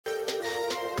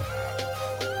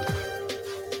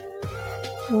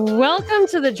Welcome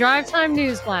to the Drive Time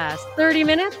News Blast. 30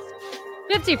 minutes,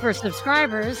 50 for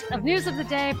subscribers of news of the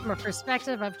day from a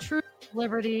perspective of truth,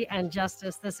 liberty, and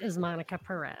justice. This is Monica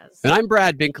Perez. And I'm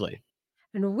Brad Binkley.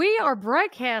 And we are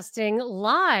broadcasting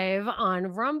live on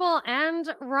Rumble and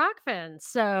Rockfin.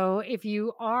 So if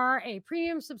you are a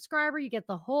premium subscriber, you get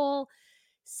the whole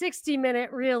 60-minute,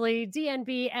 really,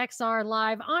 DNB XR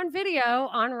live on video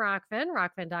on Rockfin,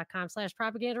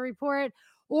 rockfin.com/propaganda report.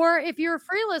 Or if you're a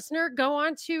free listener, go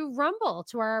on to Rumble,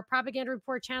 to our Propaganda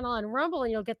Report channel on Rumble,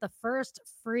 and you'll get the first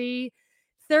free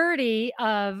 30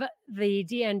 of the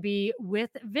DNB with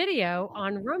video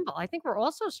on Rumble. I think we're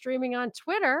also streaming on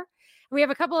Twitter. We have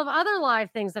a couple of other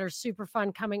live things that are super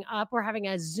fun coming up. We're having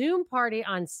a Zoom party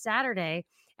on Saturday.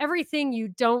 Everything you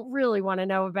don't really want to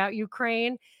know about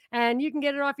Ukraine, and you can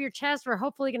get it off your chest. We're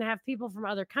hopefully going to have people from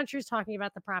other countries talking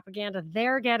about the propaganda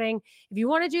they're getting. If you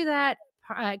want to do that,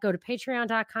 go to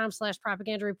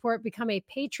patreon.com/propaganda report, become a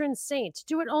patron saint.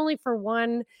 Do it only for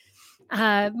 1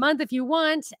 month if you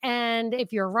want. And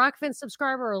if you're a Rockfin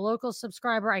subscriber or a local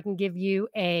subscriber, I can give you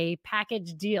a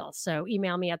package deal. So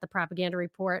email me at the propaganda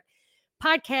report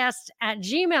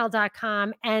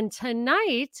podcast@gmail.com. And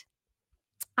tonight,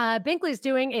 Binkley's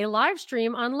doing a live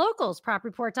stream on Locals,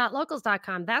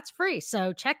 propreport.locals.com. That's free.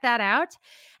 So check that out.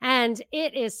 And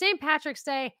it is St. Patrick's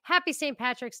Day. Happy St.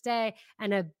 Patrick's Day.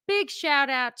 And a big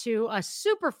shout out to a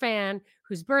super fan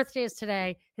whose birthday is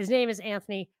today. His name is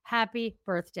Anthony. Happy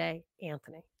birthday,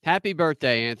 Anthony. Happy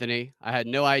birthday, Anthony. I had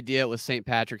no idea it was St.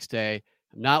 Patrick's Day.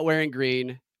 I'm not wearing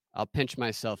green. I'll pinch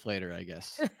myself later, I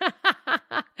guess.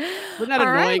 Isn't that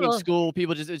annoying in school?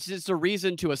 People it's just a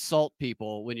reason to assault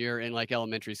people when you're in like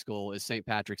elementary school is St.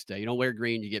 Patrick's Day. You don't wear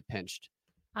green, you get pinched.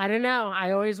 I don't know.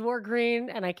 I always wore green,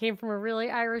 and I came from a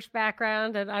really Irish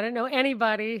background, and I don't know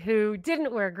anybody who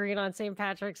didn't wear green on St.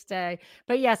 Patrick's Day.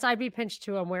 But yes, I'd be pinched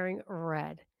too. I'm wearing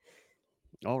red.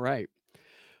 All right.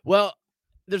 Well,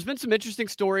 there's been some interesting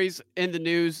stories in the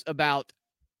news about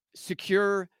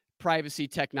secure privacy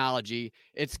technology.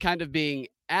 It's kind of being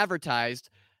advertised.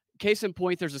 Case in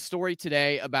point, there's a story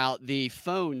today about the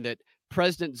phone that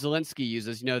President Zelensky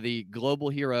uses. You know, the global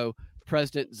hero,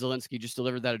 President Zelensky, just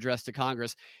delivered that address to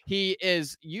Congress. He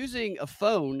is using a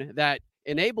phone that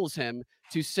enables him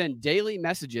to send daily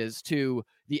messages to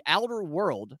the outer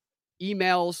world,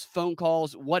 emails, phone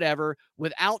calls, whatever,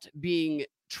 without being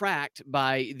tracked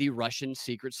by the Russian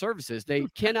secret services. They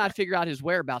cannot figure out his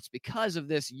whereabouts because of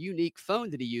this unique phone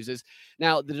that he uses.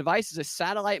 Now, the device is a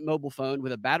satellite mobile phone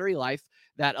with a battery life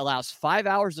that allows 5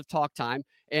 hours of talk time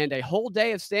and a whole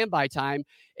day of standby time.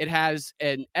 It has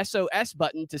an SOS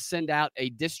button to send out a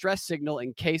distress signal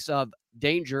in case of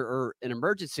danger or an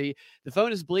emergency. The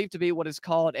phone is believed to be what is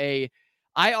called a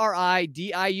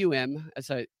IRIDIUM. That's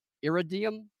a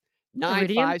Iridium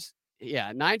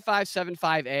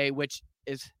 9575A, which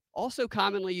is also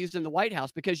commonly used in the White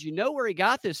House, because you know where he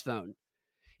got this phone.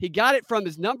 He got it from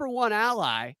his number one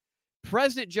ally,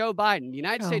 President Joe Biden. The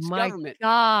United States government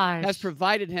has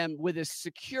provided him with a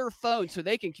secure phone so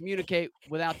they can communicate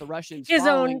without the Russians. His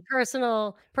own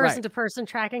personal person-to-person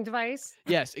tracking device.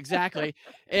 Yes, exactly.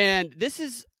 And this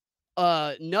is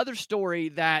another story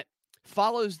that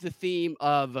follows the theme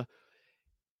of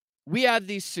we have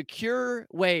these secure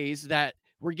ways that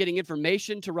we're getting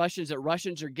information to Russians, that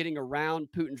Russians are getting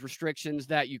around Putin's restrictions,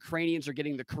 that Ukrainians are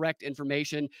getting the correct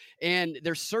information, and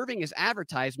they're serving as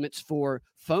advertisements for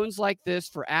phones like this,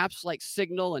 for apps like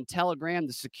Signal and Telegram,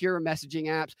 the secure messaging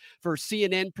apps, for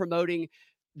CNN promoting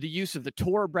the use of the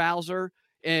Tor browser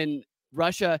in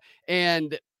Russia.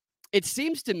 And it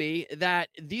seems to me that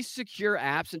these secure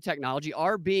apps and technology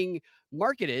are being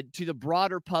marketed to the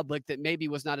broader public that maybe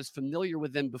was not as familiar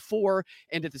with them before.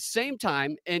 And at the same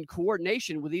time, in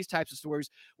coordination with these types of stories,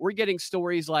 we're getting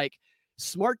stories like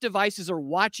smart devices are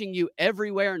watching you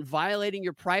everywhere and violating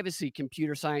your privacy,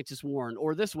 computer scientists warn.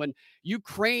 Or this one,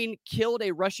 Ukraine killed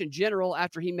a Russian general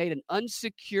after he made an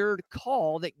unsecured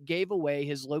call that gave away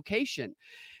his location.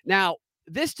 Now,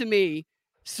 this to me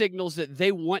signals that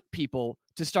they want people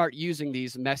to start using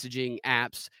these messaging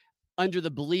apps under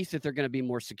the belief that they're going to be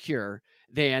more secure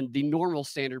than the normal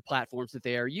standard platforms that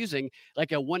they are using,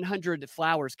 like a 100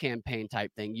 Flowers campaign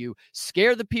type thing. You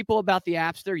scare the people about the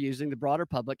apps they're using, the broader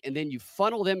public, and then you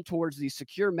funnel them towards these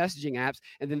secure messaging apps,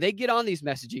 and then they get on these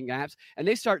messaging apps, and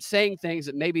they start saying things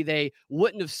that maybe they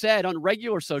wouldn't have said on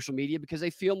regular social media because they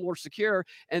feel more secure,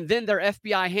 and then their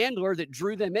FBI handler that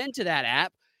drew them into that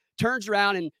app turns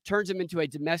around and turns them into a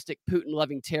domestic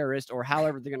Putin-loving terrorist, or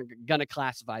however they're going to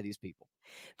classify these people.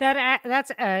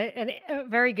 That's a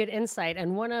very good insight,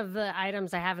 and one of the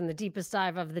items I have in the deepest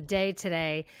dive of the day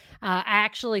today, I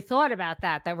actually thought about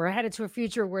that we're headed to a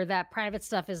future where that private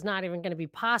stuff is not even gonna be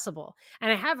possible,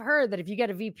 and I have heard that if you get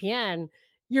a VPN,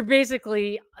 you're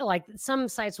basically like, some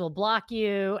sites will block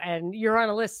you, and you're on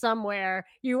a list somewhere,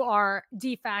 you are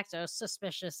de facto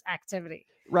suspicious activity.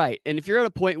 Right. And if you're at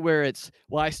a point where it's,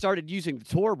 well, I started using the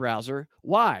Tor browser.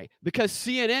 Why? Because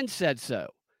CNN said so.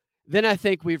 Then I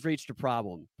think we've reached a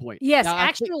problem point. Yes, Now I think,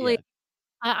 actually,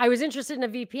 yeah, I was interested in a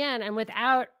VPN, and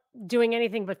without doing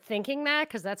anything but thinking that,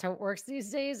 because that's how it works these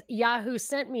days, Yahoo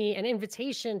sent me an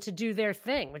invitation to do their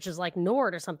thing, which is like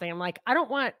Nord or something. I'm like, I don't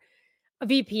want a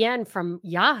VPN from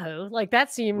Yahoo. Like, that right.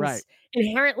 seems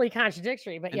inherently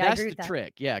contradictory. But And yeah, I that's agree the with that.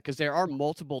 trick. Yeah, because there are Yeah.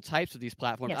 multiple types of these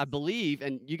platforms. Yes. I believe,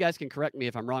 and you guys can correct me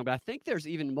if I'm wrong, but I think there's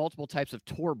even multiple types of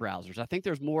Tor browsers. I think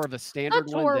there's more of a I thought standard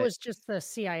one Tor that was just the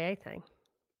CIA thing.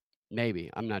 maybe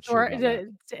I'm not sure Or about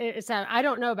that. I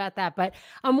don't know about that, but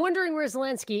I'm wondering where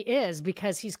Zelensky is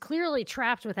because he's clearly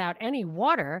trapped without any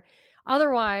water.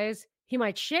 Otherwise, he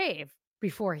might shave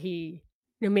before he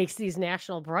makes these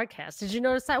national broadcasts. Did you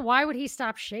notice that? Why would he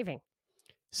stop shaving?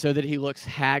 So that he looks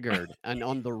haggard and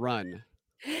on the run.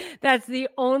 That's the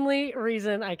only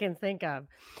reason I can think of.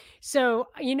 So,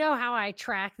 you know how I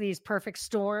track these perfect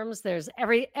storms? There's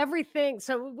everything.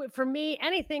 So for me,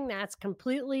 anything that's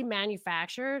completely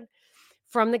manufactured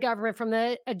from the government, from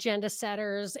the agenda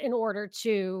setters in order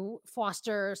to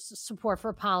foster support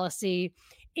for policy.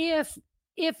 If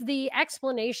if the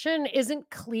explanation isn't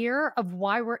clear of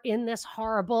why we're in this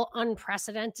horrible,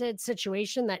 unprecedented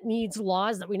situation that needs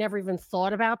laws that we never even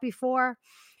thought about before,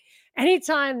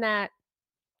 anytime that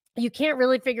you can't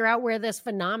really figure out where this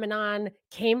phenomenon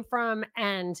came from,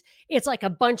 and it's like a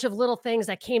bunch of little things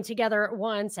that came together at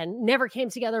once and never came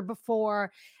together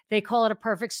before, they call it a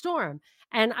perfect storm.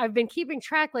 And I've been keeping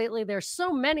track lately, there's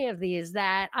so many of these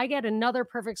that I get another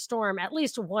perfect storm at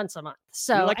least once a month.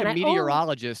 You're So, like a and I only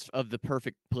meteorologist of the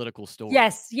perfect political storm.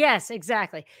 yes, yes,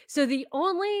 exactly. So the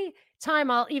only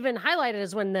time I'll even highlight it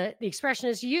is when the expression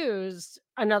is used,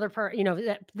 another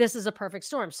that this is a perfect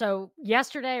storm. So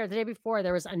yesterday or the day before,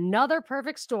 there was another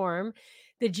perfect storm.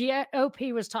 The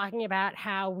GOP was talking about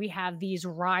how we have these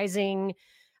rising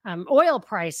oil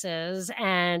prices,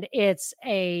 and it's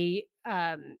a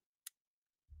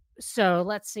so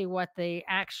let's see what the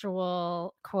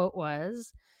actual quote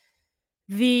was.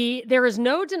 There is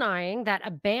no denying that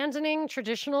abandoning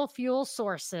traditional fuel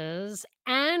sources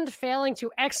and failing to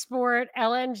export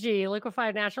LNG,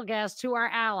 liquefied natural gas, to our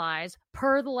allies,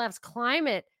 per the left's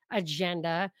climate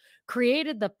agenda,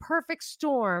 created the perfect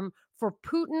storm for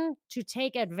Putin to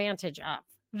take advantage of.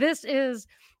 This is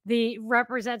the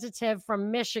representative from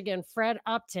Michigan, Fred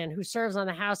Upton, who serves on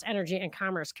the House Energy and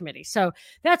Commerce Committee. So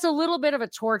that's a little bit of a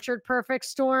tortured perfect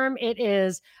storm. It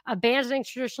is abandoning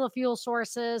traditional fuel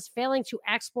sources, failing to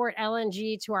export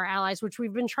LNG to our allies, which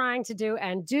we've been trying to do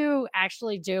and do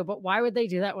actually do. But why would they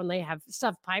do that when they have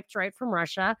stuff piped right from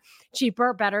Russia?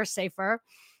 Cheaper, better, safer.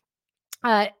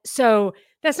 So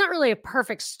that's not really a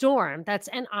perfect storm. That's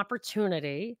an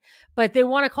opportunity, but they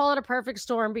want to call it a perfect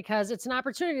storm because it's an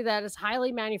opportunity that is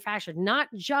highly manufactured. Not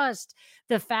just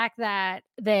the fact that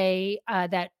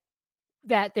that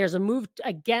there's a move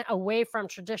again away from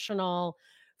traditional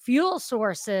fuel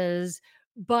sources,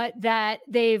 but that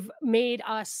they've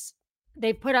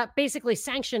put up basically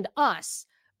sanctioned us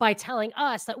by telling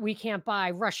us that we can't buy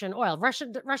Russian oil. Russia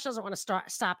doesn't want to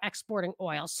stop exporting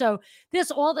oil. So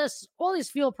all these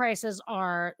fuel price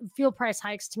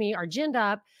hikes to me are ginned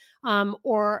up,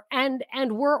 or and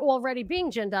we're already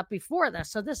being ginned up before this.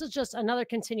 So this is just another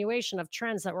continuation of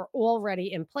trends that were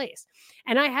already in place.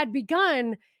 And I had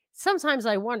begun. Sometimes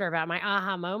I wonder about my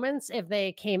aha moments if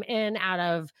they came in out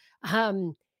of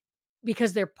um,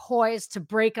 because they're poised to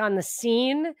break on the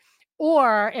scene,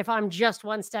 or if I'm just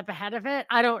one step ahead of it.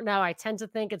 I don't know. I tend to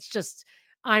think it's just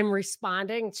I'm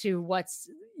responding to what's,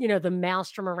 the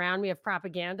maelstrom around me of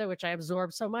propaganda, which I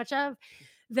absorb so much of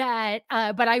that.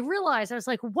 But I realized I was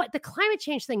like, what the climate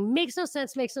change thing makes no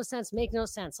sense, makes no sense, make no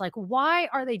sense. Like, why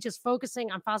are they just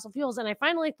focusing on fossil fuels? And I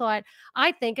finally thought,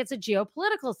 I think it's a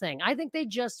geopolitical thing. I think they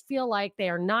just feel like they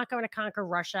are not going to conquer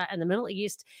Russia and the Middle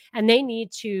East, and they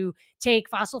need to take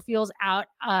fossil fuels out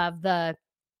of the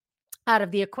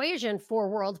equation for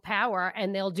world power,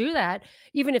 and they'll do that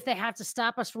even if they have to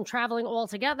stop us from traveling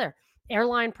altogether.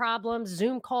 Airline problems,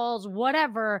 Zoom calls,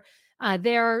 whatever.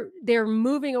 They're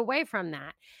moving away from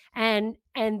that, And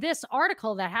this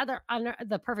article that had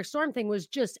the perfect storm thing was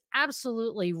just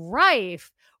absolutely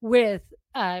rife with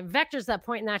vectors that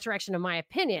point in that direction, in my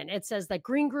opinion. It says that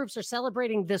green groups are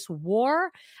celebrating this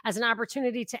war as an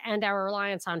opportunity to end our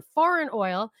reliance on foreign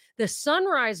oil. The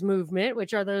Sunrise Movement,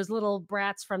 which are those little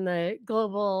brats from the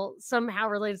global, somehow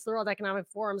related to the World Economic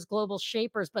Forum's global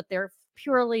shapers, but they're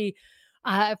purely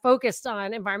focused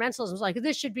on environmentalism, was like,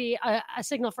 this should be a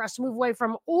signal for us to move away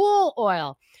from all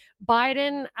oil.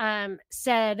 Biden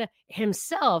said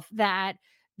himself that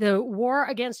the war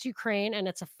against Ukraine and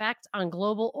its effect on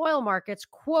global oil markets,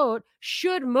 quote,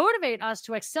 should motivate us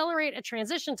to accelerate a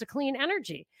transition to clean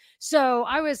energy. So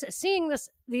I was seeing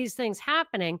these things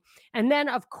happening. And then,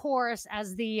 of course,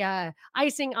 as the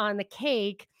icing on the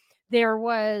cake, there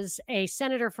was a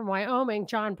senator from Wyoming,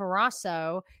 John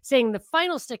Barrasso, saying the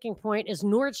final sticking point is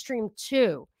Nord Stream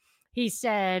 2. He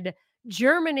said,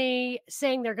 Germany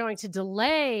saying they're going to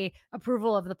delay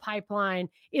approval of the pipeline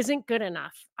isn't good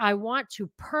enough. I want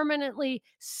to permanently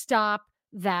stop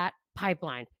that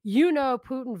pipeline. You know,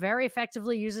 Putin very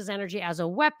effectively uses energy as a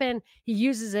weapon. He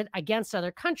uses it against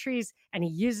other countries, and he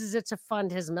uses it to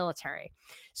fund his military.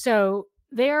 So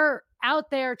they're out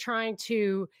there trying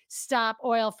to stop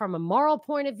oil from a moral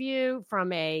point of view,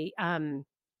 from a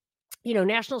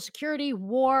national security,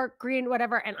 war, green,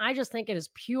 whatever. And I just think it is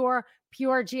pure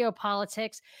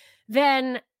geopolitics.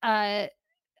 Then I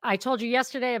told you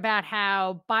yesterday about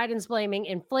how Biden's blaming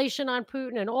inflation on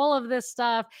Putin and all of this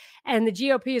stuff. And the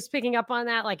GOP is picking up on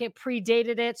that like it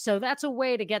predated it. So that's a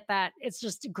way to get that. It's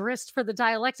just grist for the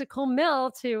dialectical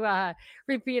mill, to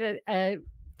repeat a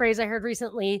phrase I heard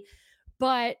recently.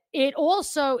 But it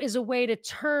also is a way to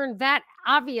turn that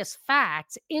obvious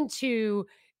fact into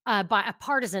by a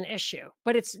partisan issue.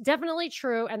 But it's definitely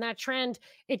true. And that trend,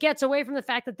 it gets away from the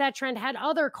fact that trend had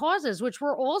other causes, which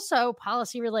were also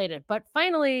policy related. But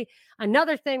finally,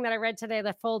 another thing that I read today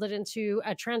that folded into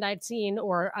a trend I'd seen,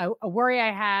 or a worry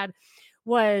I had,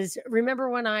 was,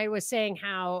 remember when I was saying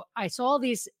how I saw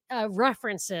these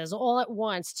references all at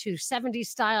once to 70s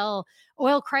style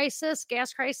oil crisis,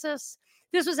 gas crisis?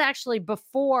 This was actually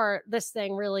before this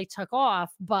thing really took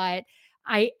off, but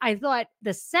I thought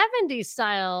the 70s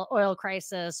style oil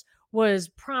crisis was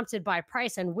prompted by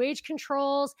price and wage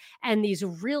controls and these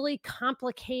really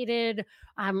complicated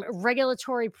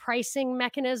regulatory pricing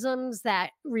mechanisms that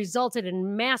resulted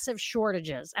in massive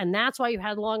shortages. And that's why you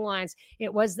had long lines.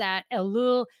 It was that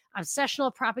Elul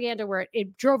obsessional propaganda where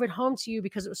it drove it home to you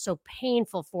because it was so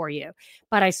painful for you.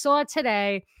 But I saw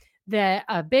today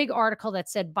a big article that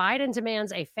said Biden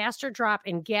demands a faster drop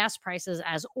in gas prices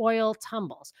as oil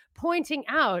tumbles, pointing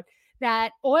out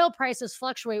that oil prices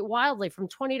fluctuate wildly from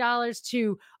 $20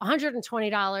 to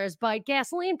 $120, but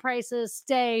gasoline prices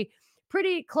stay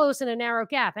pretty close in a narrow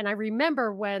gap. And I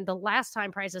remember when the last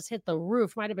time prices hit the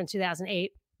roof, might have been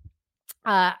 2008.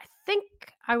 I think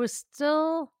I was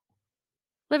still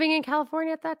living in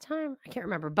California at that time. I can't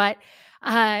remember, but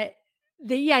I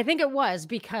think it was,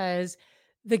 because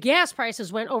the gas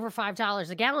prices went over $5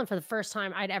 a gallon for the first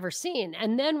time I'd ever seen.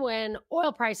 And then when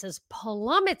oil prices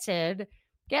plummeted,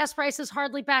 gas prices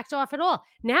hardly backed off at all.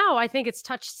 Now I think it's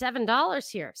touched $7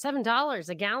 here, $7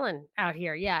 a gallon out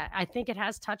here. Yeah, I think it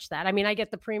has touched that. I mean, I get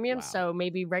the premium, Wow. so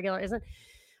maybe regular isn't.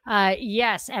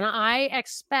 Yes, and I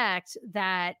expect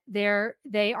that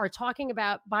they are talking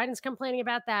about, Biden's complaining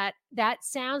about that. That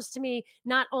sounds to me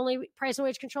not only price and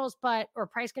wage controls, or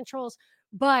price controls,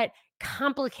 but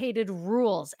complicated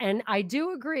rules. And I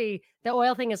do agree the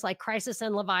oil thing is like crisis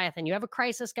and Leviathan. You have a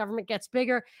crisis, government gets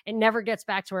bigger, it never gets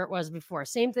back to where it was before.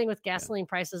 Same thing with gasoline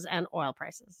prices and oil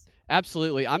prices.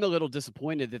 Absolutely. I'm a little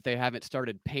disappointed that they haven't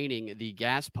started painting the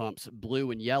gas pumps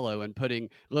blue and yellow and putting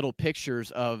little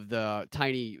pictures of the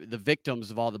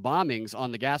victims of all the bombings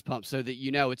on the gas pumps, so that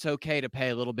it's okay to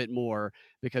pay a little bit more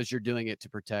because you're doing it to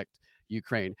protect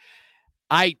Ukraine.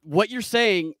 What you're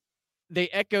saying, they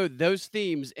echoed those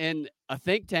themes in a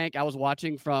think tank I was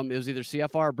watching from, it was either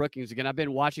CFR or Brookings. Again, I've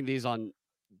been watching these on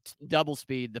double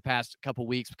speed the past couple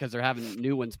weeks because they're having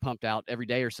new ones pumped out every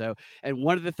day or so. And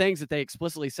one of the things that they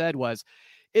explicitly said was,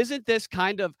 isn't this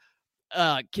kind of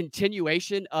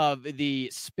continuation of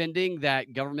the spending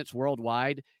that governments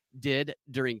worldwide did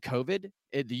during COVID,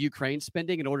 the Ukraine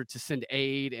spending, in order to send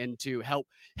aid and to help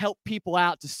people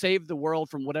out, to save the world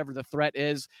from whatever the threat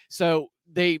is? So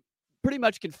they pretty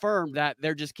much confirmed that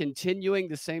they're just continuing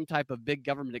the same type of big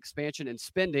government expansion and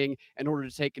spending in order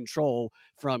to take control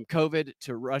from COVID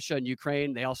to Russia and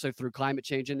Ukraine. They also threw climate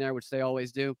change in there, which they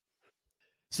always do.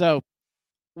 So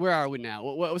where are we now?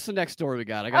 What's the next story we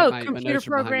got? I got my Computer notes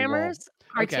from behind the wall. programmers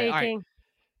are Okay, all right. taking.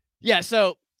 Yeah,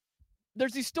 so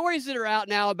there's these stories that are out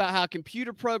now about how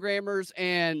computer programmers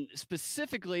and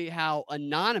specifically how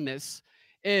Anonymous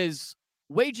is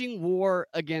waging war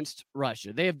against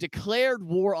Russia. They have declared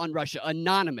war on Russia.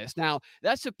 Anonymous. Now,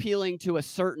 that's appealing to a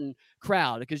certain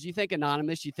crowd because you think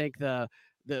Anonymous, you think the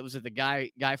was it the Guy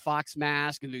Fox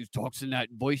mask and who talks in that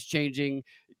voice changing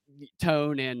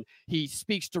tone and he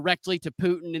speaks directly to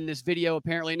Putin in this video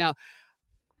apparently. Now,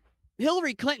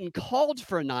 Hillary Clinton called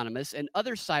for Anonymous and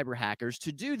other cyber hackers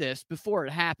to do this before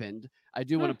it happened. I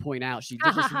do want Hmm. to point out she Ha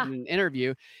did ha this in ha. an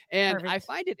interview. And I Perfect.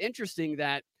 find it interesting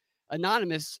that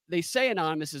they say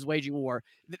Anonymous is waging war.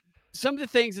 Some of the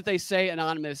things that they say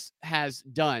Anonymous has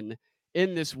done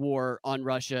in this war on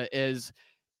Russia is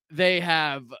they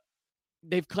have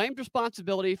they've claimed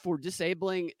responsibility for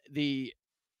disabling the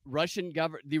Russian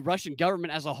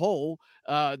government as a whole,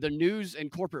 the news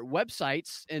and corporate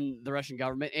websites in the Russian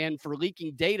government, and for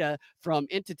leaking data from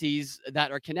entities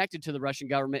that are connected to the Russian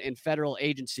government and federal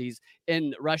agencies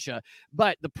in Russia.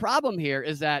 But the problem here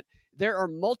is that there are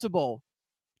multiple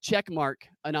checkmark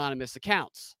anonymous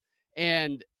accounts,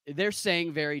 and they're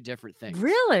saying very different things.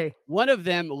 Really? One of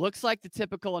them looks like the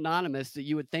typical anonymous that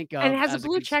you would think And it of has a as a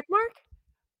blue check mark?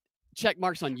 check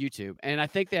marks on YouTube, and I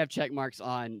think they have check marks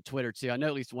on Twitter too. I know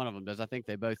at least one of them does. I think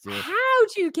they both do. How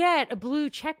do you get a blue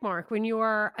check mark when you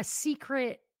are a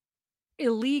secret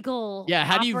illegal Yeah,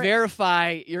 how do you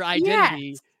verify your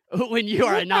identity Yes. when you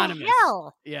are What the anonymous?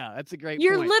 hell? Yeah, that's a great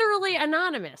You're point. literally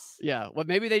anonymous. Yeah, well,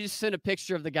 maybe they just sent a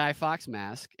picture of the Guy Fox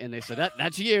mask and they said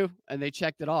that's you, and they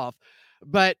checked it off.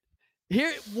 But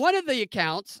here, one of the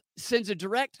accounts sends a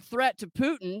direct threat to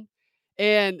Putin,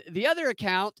 and the other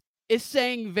account is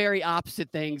saying very opposite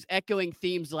things, echoing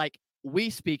themes like we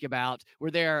speak about,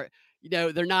 where they're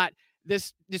not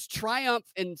this triumph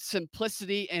and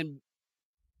simplicity and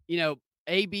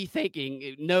A/B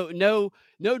thinking, no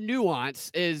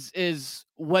nuance is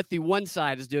what the one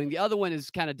side is doing. The other one is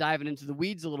kind of diving into the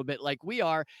weeds a little bit like we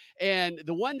are. And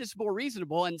the one that's more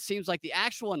reasonable and seems like the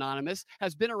actual anonymous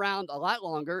has been around a lot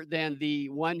longer than the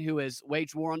one who has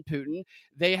waged war on Putin.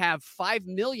 They have 5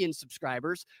 million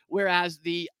subscribers, whereas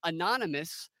the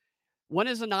anonymous one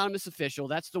is anonymous official.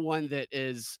 That's the one that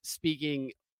is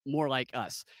speaking more like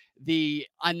us. The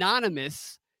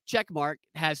anonymous checkmark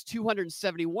has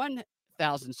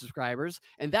 271,000 subscribers,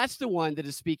 and that's the one that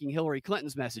is speaking Hillary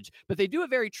Clinton's message. But they do a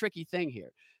very tricky thing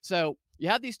here. So you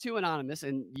have these two anonymous,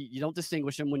 and you don't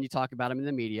distinguish them when you talk about them in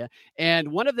the media.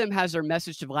 And one of them has their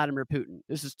message to Vladimir Putin.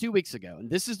 This is 2 weeks ago, and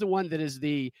this is the one that is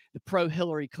the pro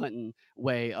Hillary Clinton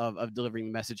way of delivering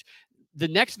the message. The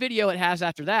next video it has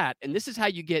after that, and this is how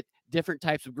you get different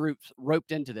types of groups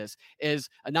roped into this, is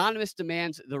Anonymous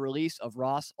demands the release of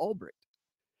Ross Ulbricht.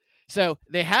 So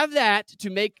they have that to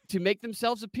make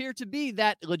themselves appear to be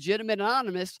that legitimate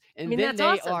anonymous, I and mean, then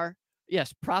that's they awesome. are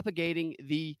propagating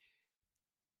the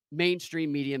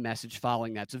mainstream media message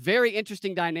following that. It's a very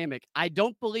interesting dynamic. I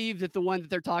don't believe that the one that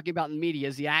they're talking about in the media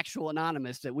is the actual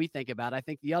anonymous that we think about. I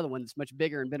think the other one that's much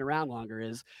bigger and been around longer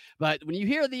is. But when you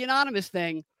hear the anonymous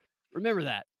thing, remember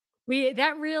that.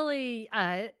 That really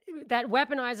that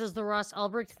weaponizes the Ross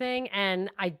Ulbricht thing, and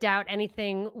I doubt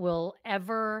anything will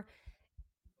ever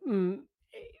mm,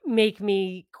 make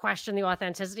me question the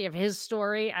authenticity of his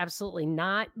story. Absolutely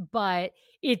not. But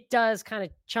it does kind of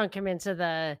chunk him into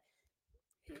the,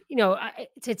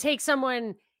 to take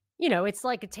someone, it's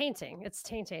like a tainting. It's a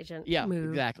taint agent Yeah, move.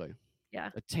 exactly. Yeah.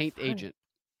 A taint Funny. agent.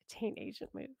 Taint agent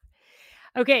move.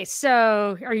 Okay.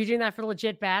 So are you doing that for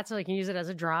legit bats so I can use it as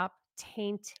a drop?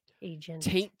 Taint agent.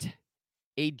 Taint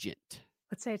agent.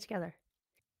 Let's say it together.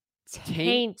 Taint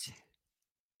Taint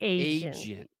agent.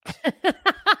 agent.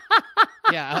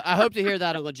 Yeah, I hope to hear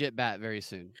that on legit bat very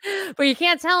soon. But you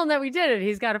can't tell him that we did it.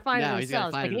 He's got to find it No, he's gotta himself.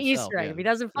 It's find like it an himself, Easter egg. yeah. If he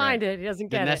doesn't find Right. it, he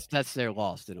doesn't Then get that's their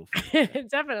loss. They don't find it. it.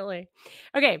 Definitely.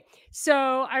 Okay. So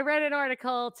I read an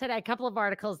article today, a couple of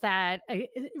articles that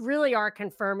really are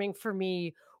confirming for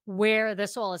me where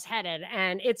this all is headed.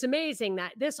 And it's amazing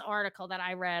that this article that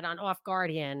I read on Off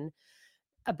Guardian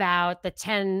about the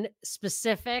 10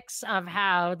 specifics of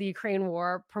how the Ukraine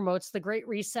war promotes the Great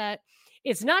Reset.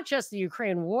 It's not just the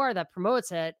Ukraine war that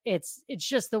promotes it. It's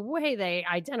just the way they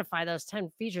identify those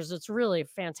 10 features. It's really a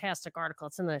fantastic article.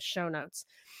 It's in the show notes.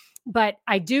 But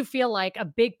I do feel like a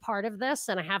big part of this,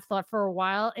 and I have thought for a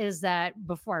while, is that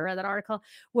before I read that article,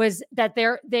 was that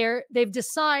they've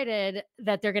decided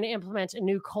that they're going to implement a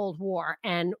new Cold War.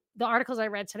 And the articles I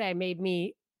read today made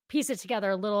me piece it together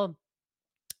a little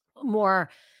more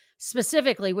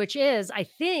specifically, which is I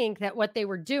think that what they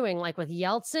were doing, like with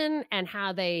Yeltsin and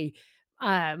how they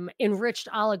enriched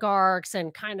oligarchs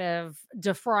and kind of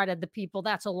defrauded the people.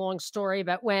 That's a long story,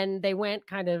 but when they went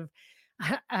kind of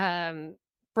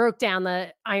broke down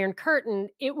the Iron Curtain,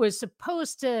 it was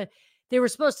they were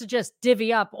supposed to just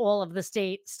divvy up all of the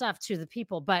state stuff to the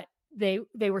people, but they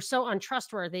were so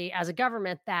untrustworthy as a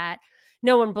government that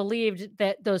no one believed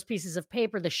that those pieces of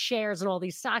paper, the shares and all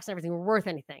these stocks and everything were worth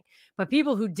anything. But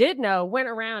people who did know went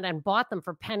around and bought them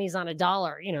for pennies on a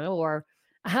dollar, or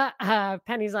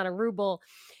pennies on a ruble.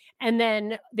 And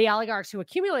then the oligarchs who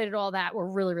accumulated all that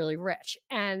were really, really rich.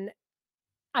 And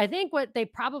I think what they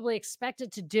probably expected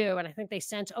to do, and I think they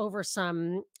sent over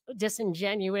some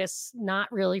disingenuous, not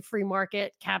really free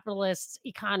market capitalists,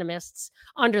 economists,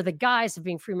 under the guise of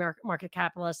being free market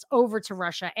capitalists, over to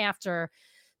Russia after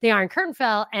the Iron Curtain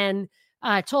fell, and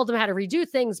told them how to redo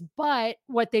things. But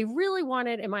what they really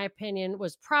wanted, in my opinion,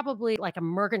 was probably like a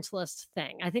mercantilist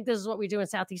thing. I think this is what we do in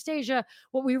Southeast Asia.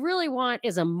 What we really want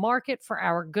is a market for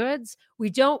our goods. We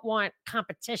don't want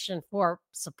competition for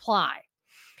supply.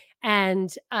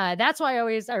 And that's why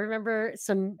I remember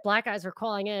some black guys were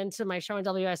calling in to my show on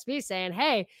WSB saying,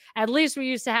 hey, at least we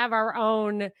used to have our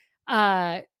own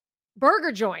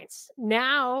burger joints.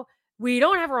 Now we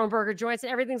don't have our own burger joints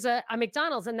and everything's a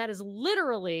McDonald's. And that's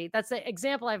the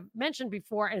example I've mentioned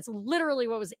before. And it's literally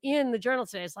what was in the journal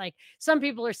today. It's like some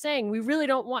people are saying we really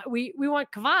don't want, we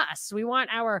want kvass. We want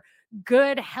our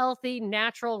good, healthy,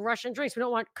 natural Russian drinks. We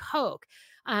don't want Coke.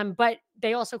 But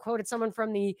they also quoted someone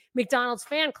from the McDonald's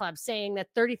fan club saying that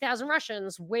 30,000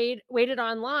 Russians waited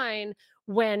online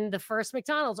when the first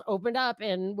McDonald's opened up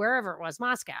in wherever it was,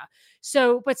 Moscow.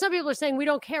 So, but some people are saying we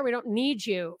don't care. We don't need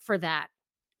you for that.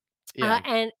 Yeah.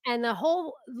 And the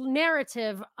whole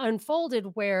narrative unfolded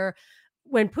where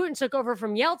when Putin took over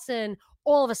from Yeltsin,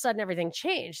 all of a sudden everything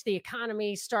changed. The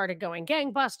economy started going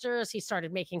gangbusters. He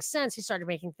started making sense. He started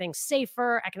making things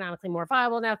safer, economically more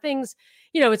viable. Now things,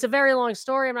 it's a very long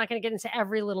story. I'm not going to get into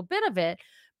every little bit of it,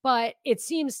 but it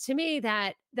seems to me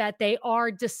that they are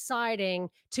deciding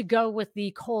to go with the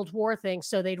Cold War thing.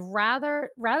 So they'd rather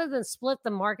than split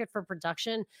the market for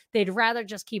production, they'd rather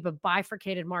just keep a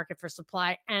bifurcated market for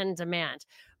supply and demand.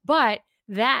 But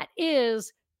that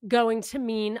is going to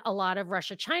mean a lot of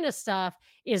Russia-China stuff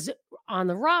is on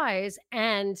the rise.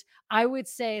 And I would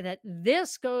say that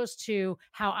this goes to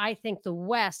how I think the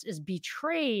West is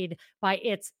betrayed by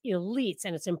its elites.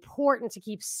 And it's important to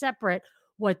keep separate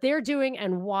what they're doing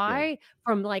and why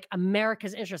from like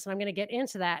America's interest. And I'm going to get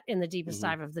into that in the deepest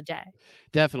dive of the day.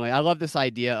 Definitely. I love this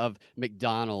idea of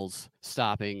McDonald's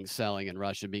stopping selling in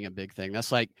Russia being a big thing.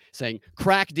 That's like saying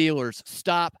crack dealers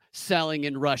stop selling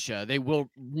in Russia. They will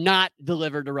not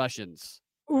deliver to Russians.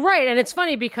 Right. And it's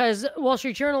funny because Wall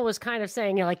Street Journal was kind of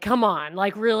saying, like, come on,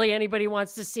 like really anybody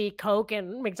wants to see Coke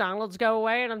and McDonald's go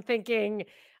away? And I'm thinking,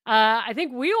 I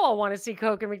think we all want to see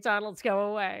Coke and McDonald's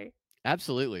go away.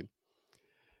 Absolutely.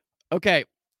 Okay.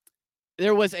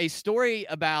 There was a story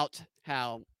about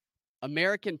how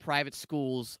American private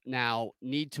schools now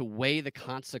need to weigh the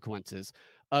consequences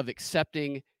of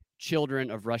accepting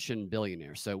children of Russian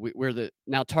billionaires. So we're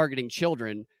now targeting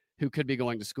children who could be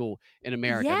going to school in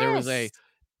America. Yes. There was a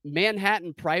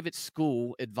Manhattan Private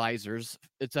School Advisors.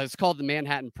 It's called the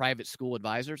Manhattan Private School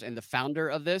Advisors. And the founder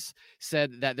of this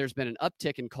said that there's been an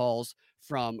uptick in calls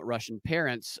from Russian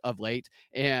parents of late.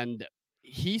 And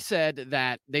he said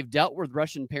that they've dealt with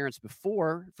Russian parents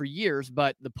before for years,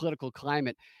 but the political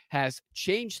climate has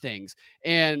changed things.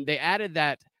 And they added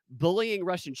that bullying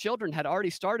Russian children had already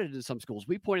started in some schools.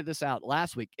 We pointed this out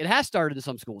last week. It has started in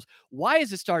some schools. Why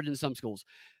has it started in some schools?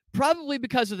 Probably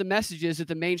because of the messages that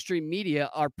the mainstream media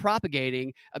are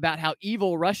propagating about how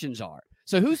evil Russians are.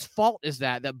 So whose fault is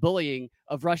that bullying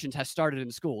of Russians has started in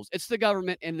schools? It's the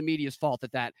government and the media's fault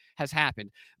that has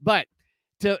happened. But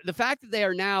to the fact that they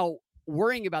are now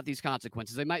worrying about these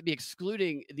consequences, they might be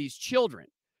excluding these children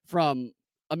from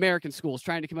American schools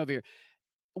trying to come over here.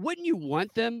 Wouldn't you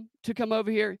want them to come over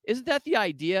here? Isn't that the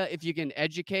idea? If you can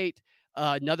educate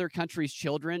another country's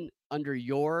children under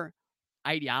your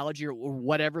ideology or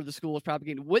whatever the school is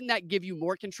propagating, wouldn't that give you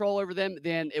more control over them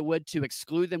than it would to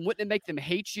exclude them? Wouldn't it make them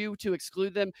hate you to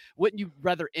exclude them? Wouldn't you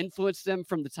rather influence them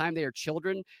from the time they are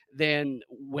children than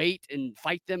wait and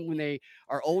fight them when they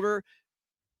are older?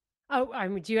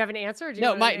 Oh, do you have an answer?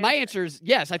 No, my answer is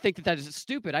yes. I think that is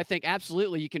stupid. I think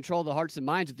absolutely you control the hearts and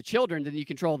minds of the children, then you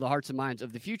control the hearts and minds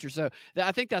of the future. So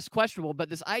I think that's questionable. But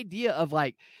this idea of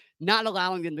like not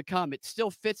allowing them to come, it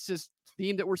still fits this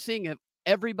theme that we're seeing of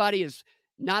everybody is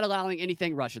not allowing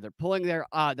anything Russia. They're pulling their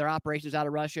operations out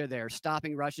of Russia. They're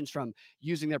stopping Russians from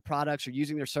using their products or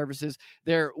using their services.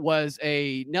 There was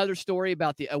another story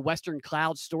about a Western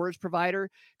cloud storage provider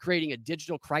creating a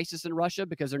digital crisis in Russia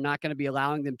because they're not going to be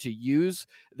allowing them to use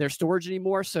their storage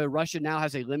anymore. So Russia now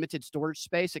has a limited storage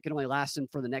space. It can only last them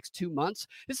for the next 2 months.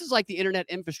 This is like the internet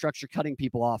infrastructure cutting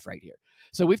people off right here.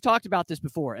 So we've talked about this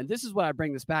before, and this is what I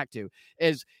bring this back to,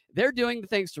 is they're doing the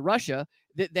things to Russia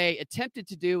that they attempted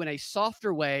to do in a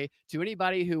softer way to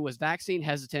anybody who was vaccine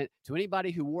hesitant, to anybody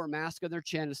who wore a mask on their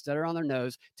chin instead of on their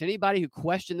nose, to anybody who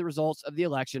questioned the results of the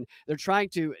election. They're trying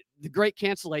to, the great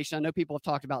cancellation, I know people have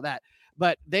talked about that,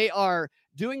 but they are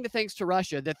doing the things to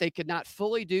Russia that they could not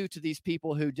fully do to these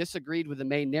people who disagreed with the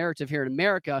main narrative here in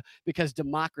America because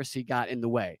democracy got in the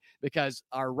way, because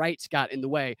our rights got in the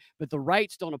way. But the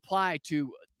rights don't apply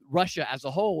to Russia as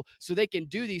a whole, so they can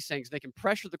do these things. They can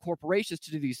pressure the corporations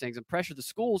to do these things and pressure the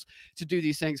schools to do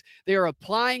these things. They are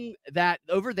applying that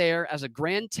over there as a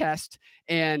grand test,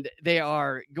 and they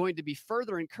are going to be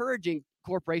further encouraging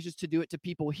corporations to do it to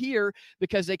people here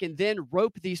because they can then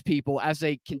rope these people as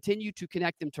they continue to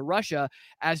connect them to Russia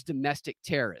as domestic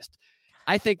terrorists.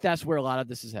 I think that's where a lot of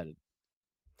this is headed.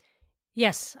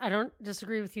 Yes, I don't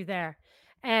disagree with you there.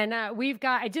 And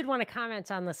I did want to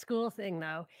comment on the school thing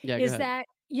though, Yeah, go is ahead. that,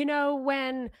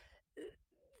 when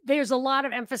there's a lot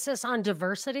of emphasis on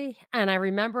diversity. And I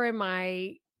remember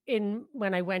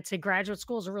when I went to graduate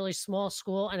school, it was a really small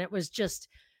school, and it was just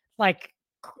like,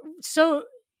 so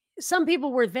some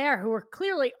people were there who were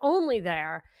clearly only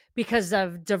there because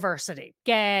of diversity,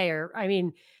 gay, or I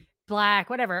mean, black,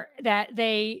 whatever, that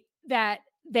they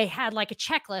had like a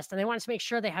checklist and they wanted to make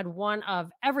sure they had one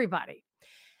of everybody.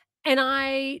 And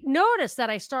I noticed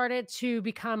that I started to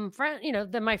become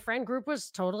that my friend group was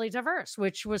totally diverse,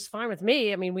 which was fine with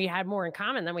me. I mean, we had more in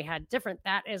common than we had different.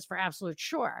 That is for absolute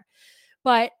sure.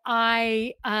 But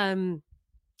I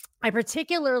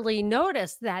particularly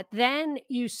noticed that then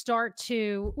you start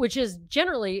to, which is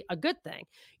generally a good thing,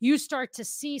 you start to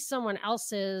see someone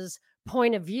else's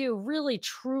point of view really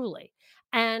truly.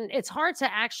 And it's hard to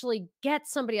actually get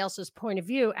somebody else's point of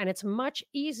view. And it's much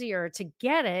easier to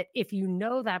get it if you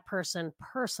know that person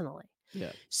personally.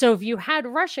 Yeah. So if you had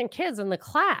Russian kids in the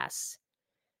class,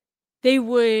 they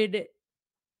would,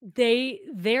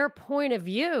 their point of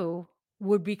view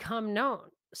would become known.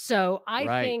 So I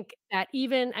Right. think that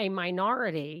even a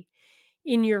minority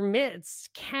in your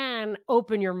midst can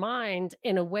open your mind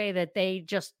in a way that they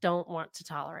just don't want to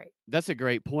tolerate. That's a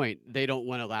great point. They don't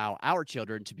want to allow our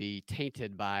children to be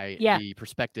tainted by Yeah, the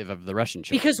perspective of the Russian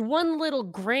children. because one little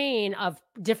grain of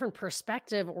different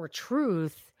perspective or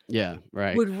truth Yeah,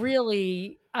 right. would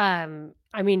really,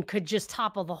 could just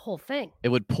topple the whole thing. It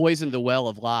would poison the well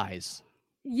of lies.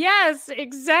 Yes,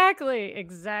 exactly,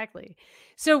 exactly.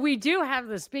 So we do have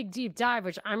this big deep dive,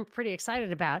 which I'm pretty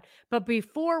excited about. But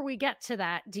before we get to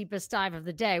that deepest dive of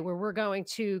the day, where we're going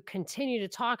to continue to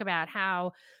talk about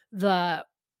how the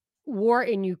war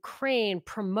in Ukraine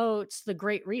promotes the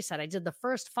Great Reset. I did the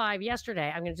first 5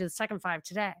 yesterday. I'm going to do the second 5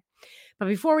 today. But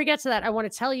before we get to that, I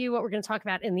want to tell you what we're going to talk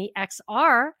about in the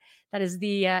XR. That is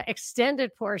the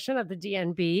extended portion of the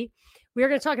DNB. We are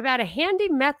going to talk about a handy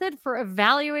method for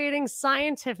evaluating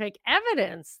scientific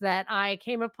evidence that I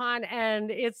came upon, and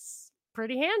it's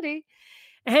pretty handy.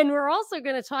 And we're also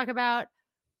going to talk about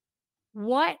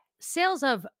what sales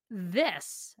of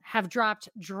this have dropped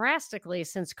drastically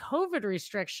since COVID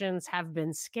restrictions have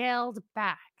been scaled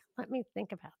back. Let me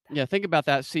think about that. Yeah, think about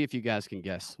that. See if you guys can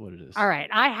guess what it is. All right,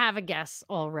 I have a guess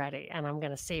already, and I'm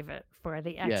going to save it for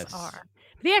the XR. Yes.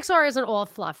 The XR isn't all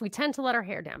fluff. We tend to let our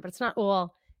hair down, but it's not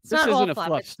all. It's This not all isn't a fluff.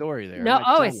 fluff story there. It No, might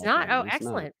oh, sound it's like not. that, Oh, but it's not.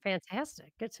 excellent,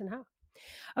 fantastic, good to know.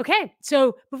 Okay,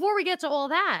 so before we get to all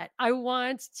that, I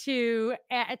want to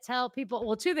tell people,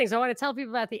 well, two things. I want to tell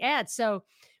people about the ads. So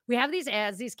we have these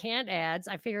ads, these canned ads.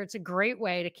 I figure it's a great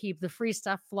way to keep the free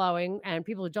stuff flowing, and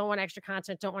people who don't want extra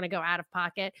content, don't want to go out of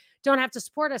pocket, don't have to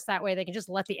support us that way. They can just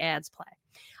let the ads play.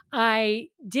 I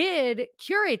did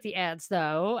curate the ads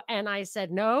though, and I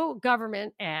said no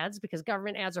government ads, because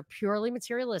government ads are purely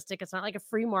materialistic. It's not like a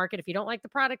free market. If you don't like the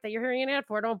product that you're hearing an ad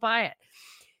for, don't buy it.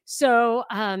 So,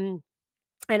 and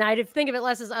I think of it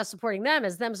less as us supporting them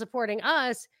as them supporting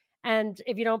us. And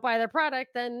if you don't buy their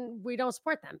product, then we don't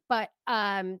support them. But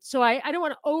so I don't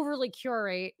want to overly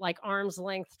curate like arm's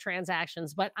length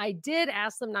transactions, but I did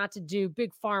ask them not to do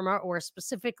big pharma or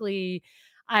specifically,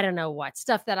 I don't know what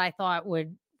stuff that I thought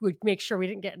would make sure we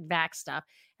didn't get vax stuff.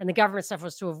 And the government stuff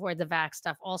was to avoid the vax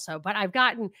stuff also. But I've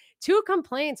gotten 2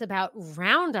 complaints about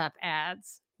Roundup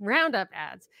ads. Roundup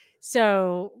ads.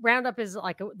 So Roundup is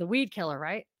like the weed killer,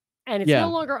 right? And it's no Yeah.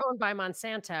 longer owned by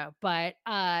Monsanto. But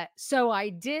so I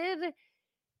did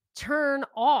turn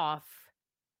off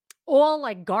all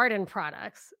like garden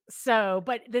products. So,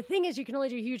 but the thing is, you can only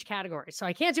do huge categories. So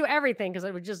I can't do everything because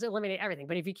it would just eliminate everything.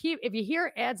 But if you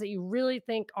hear ads that you really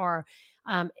think are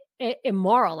um,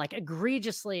 immoral, like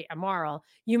egregiously immoral,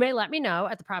 you may let me know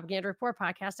at the propaganda report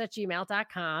podcast at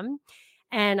gmail.com.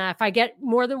 And if I get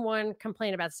more than one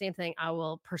complaint about the same thing, I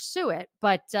will pursue it.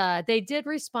 But they did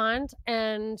respond,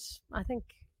 and I think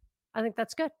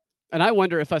that's good. And I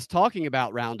wonder if us talking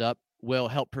about Roundup will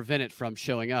help prevent it from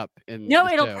showing up in No,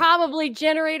 the it'll show. probably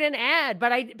generate an ad,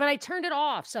 but I turned it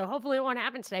off, so hopefully it won't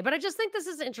happen today. But I just think this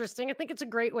is interesting. I think it's a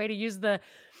great way to use the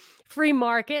free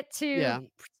market to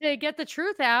get the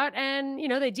truth out. And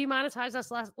they demonetize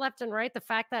us left and right. The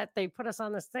fact that they put us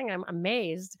on this thing, I'm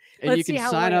amazed. And Let's you see can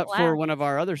how long sign it up for lasts. one of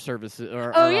our other services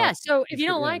Oh, or yeah. So if you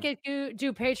don't like yeah. it,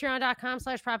 do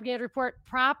patreon.com/propaganda report,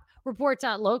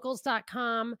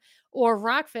 propreport.locals.com, or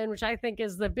Rockfin, which I think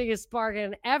is the biggest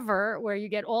bargain ever, where you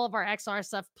get all of our XR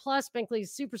stuff, plus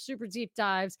Binkley's super, super deep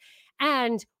dives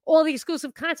and all the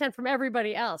exclusive content from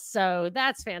everybody else. So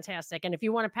that's fantastic. And if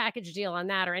you want a package deal on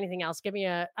that or anything else, give me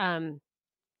a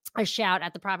shout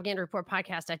at the propaganda report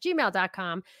podcast at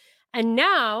gmail.com. And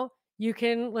now you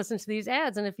can listen to these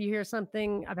ads. And if you hear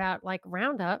something about like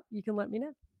Roundup, you can let me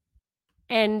know.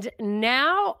 And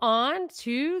now on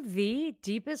to the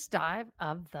deepest dive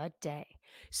of the day.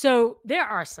 So there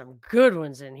are some good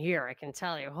ones in here, I can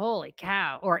tell you. Holy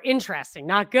cow. Or interesting,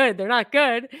 not good. They're not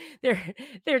good.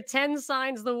 They're 10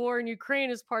 signs the war in Ukraine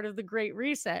is part of the Great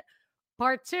Reset.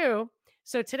 Part 2.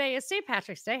 So today is St.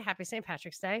 Patrick's Day. Happy St.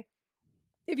 Patrick's Day.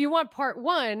 If you want part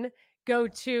 1, go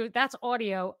to, that's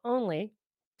audio only.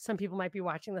 Some people might be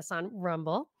watching this on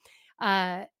Rumble.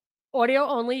 Audio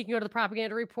only. You can go to the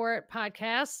Propaganda Report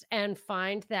podcast and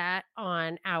find that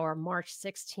on our March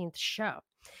 16th show.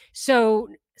 So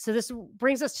this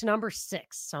brings us to number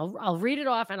 6. So I'll read it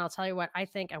off and I'll tell you what I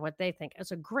think and what they think.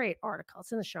 It's a great article.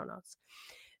 It's in the show notes.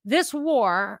 This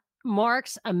war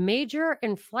marks a major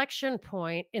inflection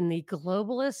point in the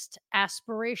globalist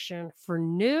aspiration for a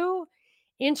new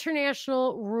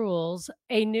international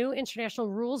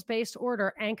rules-based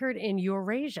order anchored in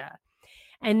Eurasia.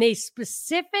 And they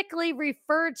specifically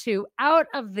referred to out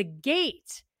of the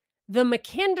gate the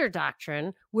Mackinder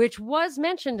Doctrine, which was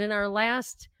mentioned in our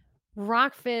last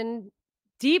Rockfin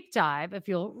deep dive, if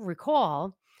you'll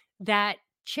recall, that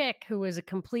chick who was a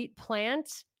complete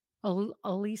plant,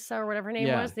 Elisa or whatever her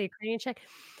name was, the Ukrainian chick.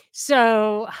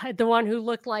 So the one who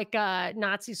looked like a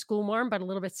Nazi school marm, but a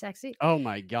little bit sexy. Oh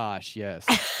my gosh, yes.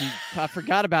 I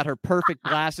forgot about her perfect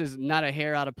glasses, not a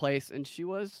hair out of place, and she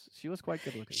was quite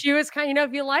good looking. She was kind of,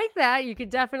 if you like that, you could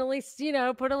definitely,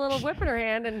 put a little whip in her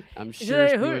hand, and I'm sure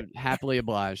she would happily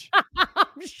oblige.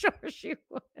 I'm sure she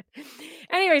would.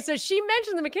 Anyway, so she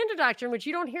mentioned the Mackinder Doctrine, which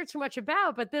you don't hear too much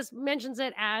about, but this mentions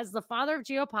it as the father of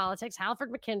geopolitics,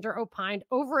 Halford Mackinder, opined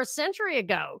over a century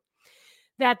ago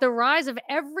that the rise of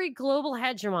every global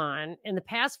hegemon in the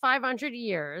past 500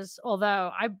 years,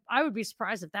 although I would be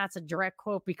surprised if that's a direct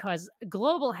quote, because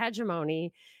global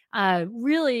hegemony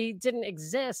really didn't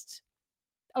exist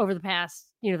over the past,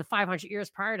 the 500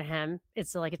 years prior to him.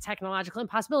 It's like a technological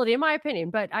impossibility, in my opinion,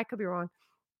 but I could be wrong.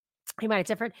 He might have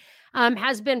different,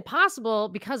 has been possible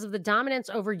because of the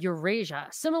dominance over Eurasia.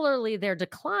 Similarly, their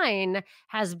decline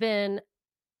has been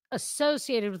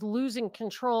associated with losing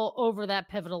control over that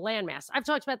pivotal landmass. I've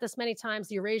talked about this many times.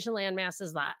 The Eurasian landmass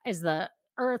is the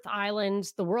Earth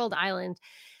island, the world island,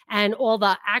 and all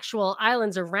the actual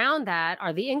islands around that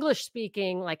are the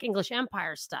English-speaking, like English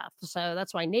Empire stuff. So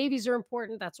that's why navies are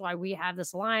important. That's why we have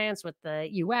this alliance with the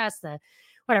U.S., the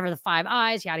Five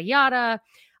Eyes, yada yada.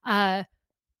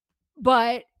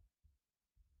 But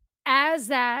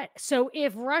so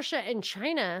if Russia and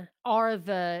China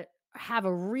have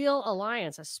a real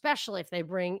alliance, especially if they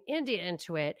bring India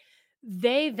into it,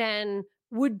 they then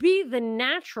would be the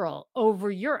natural over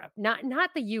Europe, not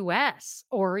the US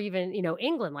or even,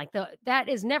 England. Like that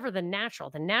is never the natural.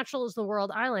 The natural is the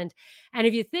world island. And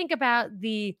if you think about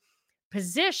the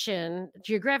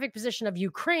geographic position of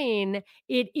Ukraine,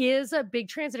 it is a big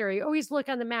transit area. Always look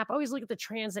on the map, always look at the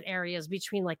transit areas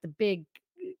between like the big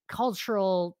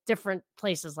cultural different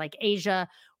places like Asia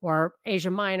or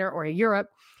Asia Minor or Europe.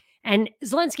 And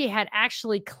Zelensky had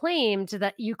actually claimed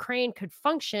that Ukraine could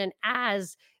function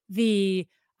as the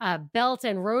Belt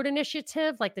and Road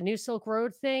Initiative, like the New Silk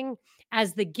Road thing,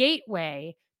 as the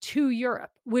gateway to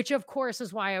Europe, which of course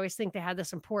is why I always think they had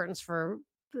this importance for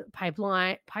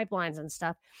pipelines and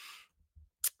stuff.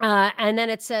 And then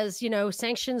it says,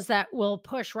 sanctions that will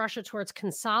push Russia towards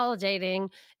consolidating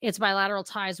its bilateral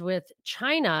ties with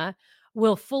China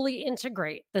will fully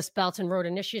integrate this Belt and Road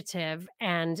Initiative,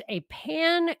 and a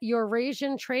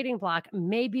pan-Eurasian trading bloc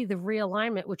may be the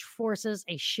realignment which forces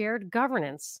a shared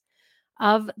governance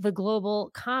of the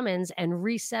global commons and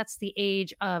resets the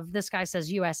age of, this guy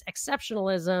says, US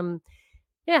exceptionalism.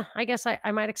 Yeah, I guess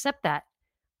I might accept that.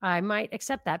 I might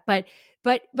accept that. But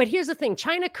here's the thing.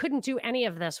 China couldn't do any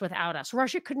of this without us.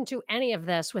 Russia couldn't do any of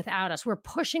this without us. We're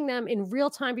pushing them in real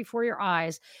time before your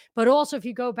eyes. But also, if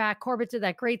you go back, Corbett did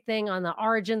that great thing on the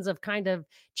origins of kind of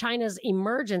China's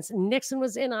emergence. Nixon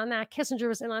was in on that. Kissinger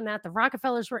was in on that. The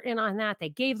Rockefellers were in on that. They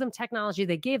gave them technology.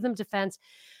 They gave them defense.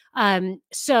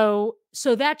 So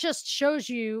that just shows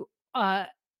you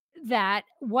that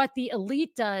what the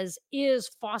elite does is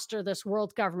foster this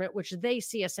world government, which they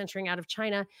see as centering out of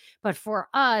China. But for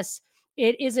us,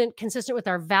 it isn't consistent with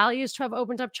our values to have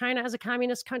opened up China as a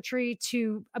communist country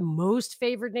to a most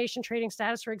favored nation trading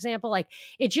status, for example. Like,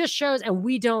 it just shows, and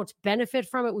we don't benefit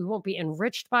from it. We won't be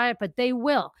enriched by it, but they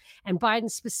will. And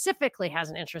Biden specifically has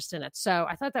an interest in it. So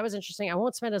I thought that was interesting. I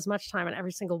won't spend as much time on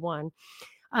every single one.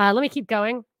 Let me keep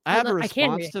going. I have a I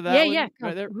can response read. to that Yeah. one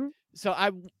right there. So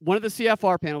one of the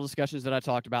CFR panel discussions that I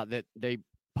talked about, that they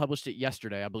published it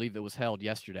yesterday, I believe it was held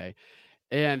yesterday,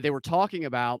 and they were talking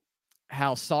about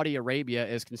how Saudi Arabia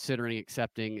is considering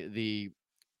accepting the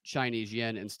Chinese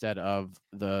yen instead of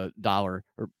the dollar,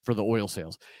 or for the oil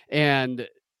sales. And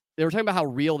they were talking about how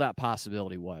real that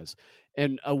possibility was.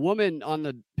 And a woman on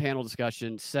the panel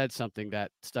discussion said something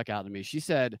that stuck out to me. She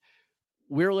said,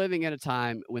 "We're living in a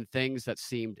time when things that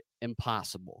seemed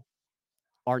impossible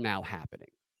are now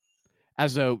happening,"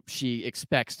 as though she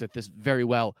expects that this very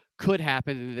well could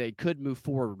happen and they could move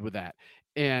forward with that.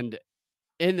 And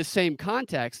in the same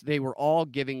context, they were all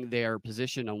giving their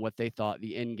position on what they thought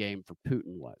the end game for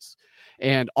Putin was.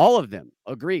 And all of them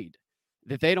agreed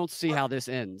that they don't see how this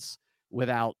ends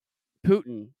without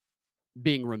Putin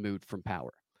being removed from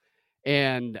power.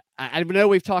 And I know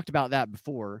we've talked about that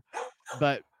before,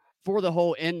 but for the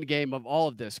whole end game of all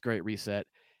of this Great Reset,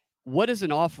 what is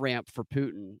an off ramp for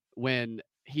Putin when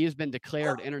he has been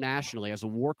declared internationally as a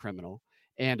war criminal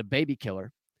and a baby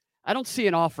killer? I don't see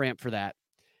an off ramp for that.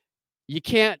 You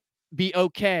can't be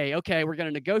okay, we're going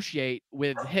to negotiate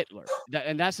with Hitler.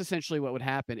 And that's essentially what would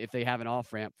happen if they have an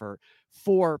off ramp for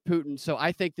Putin. So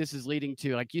I think this is leading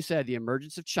to, like you said, the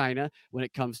emergence of China when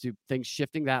it comes to things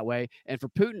shifting that way, and for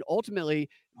Putin ultimately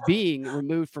being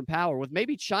removed from power, with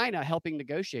maybe China helping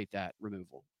negotiate that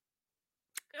removal.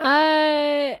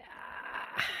 I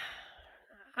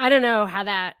don't know how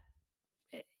that,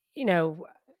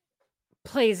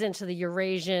 plays into the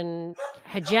Eurasian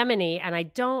hegemony, and I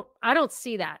don't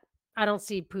see that. I don't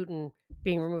see Putin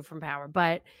being removed from power,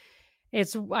 but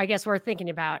it's, I guess, worth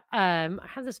thinking about. I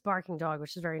have this barking dog,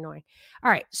 which is very annoying. All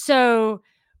right, so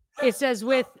it says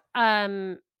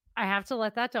I have to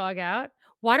let that dog out.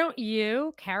 Why don't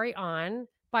you carry on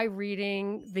by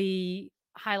reading the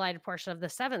highlighted portion of the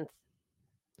 7th?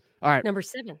 All right. Number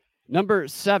 7. Number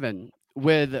 7,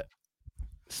 with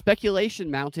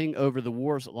speculation mounting over the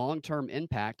war's long-term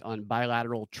impact on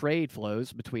bilateral trade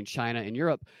flows between China and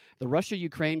Europe, the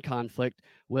Russia-Ukraine conflict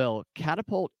will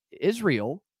catapult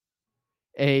Israel,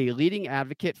 a leading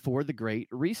advocate for the Great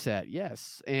Reset.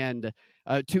 Yes, and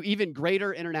to even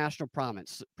greater international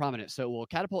prominence. So it will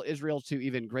catapult Israel to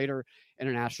even greater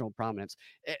international prominence.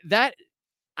 That,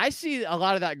 I see a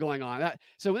lot of that going on.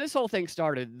 So when this whole thing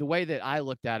started, the way that I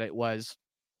looked at it was,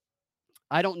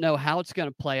 I don't know how it's going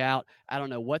to play out. I don't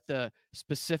know what the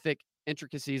specific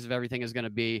intricacies of everything is going to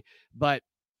be, but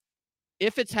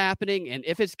if it's happening and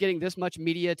if it's getting this much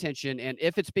media attention and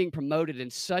if it's being promoted in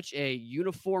such a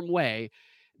uniform way,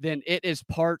 then it is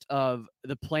part of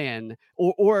the plan,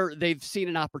 or they've seen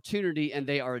an opportunity and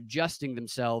they are adjusting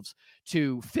themselves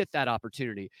to fit that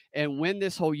opportunity. And when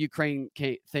this whole Ukraine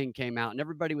thing came out and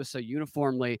everybody was so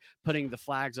uniformly putting the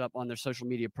flags up on their social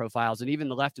media profiles, and even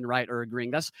the left and right are agreeing,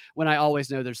 that's when I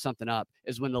always know there's something up,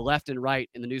 is when the left and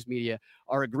right in the news media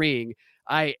are agreeing.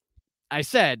 I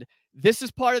said, this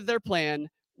is part of their plan.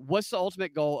 What's the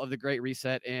ultimate goal of the Great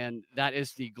Reset? And that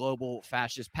is the global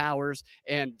fascist powers.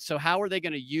 And so how are they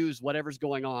going to use whatever's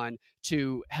going on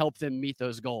to help them meet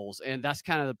those goals? And that's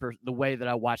kind of the way that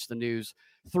I watch the news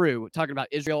through, talking about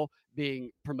Israel being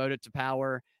promoted to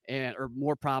power or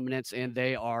more prominence. And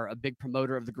they are a big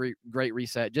promoter of the Great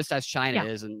Reset, just as China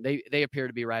is. And they appear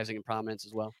to be rising in prominence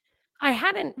as well. I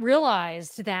hadn't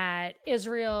realized that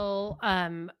Israel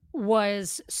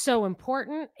was so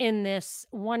important in this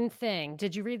one thing.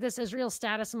 Did you read this? Israel's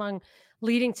status among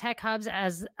leading tech hubs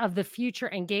as of the future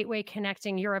and gateway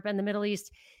connecting Europe and the Middle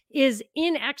East is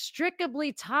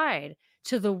inextricably tied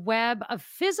to the web of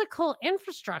physical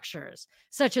infrastructures,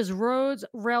 such as roads,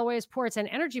 railways, ports, and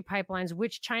energy pipelines,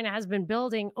 which China has been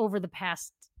building over the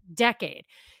past decade.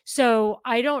 So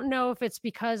I don't know if it's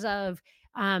because of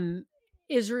um,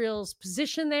 Israel's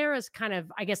position there as kind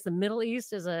of, I guess, the Middle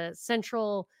East as a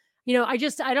central. I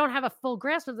don't have a full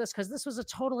grasp of this because this was a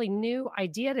totally new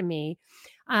idea to me.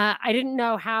 I didn't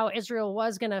know how Israel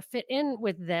was going to fit in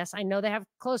with this. I know they have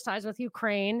close ties with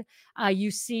Ukraine. You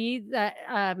see that,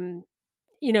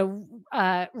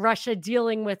 Russia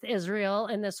dealing with Israel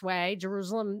in this way.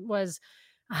 Jerusalem was,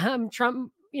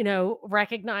 Trump,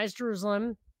 recognized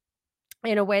Jerusalem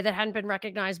in a way that hadn't been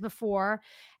recognized before.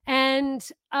 And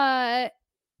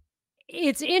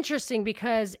it's interesting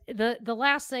because the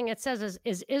last thing it says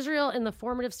is Israel in the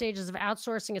formative stages of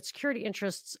outsourcing its security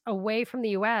interests away from the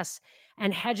US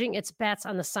and hedging its bets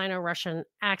on the Sino-Russian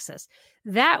axis.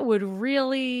 That would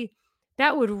really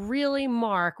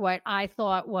mark what I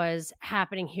thought was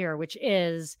happening here, which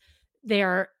is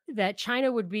that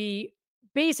China would be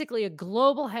basically a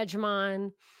global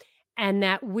hegemon, and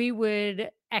that we would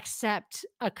accept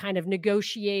a kind of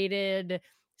negotiated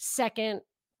second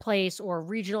place or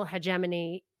regional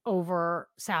hegemony over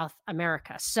South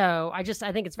America. So I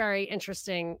think it's very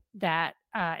interesting that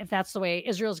if that's the way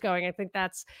Israel's going, I think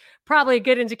that's probably a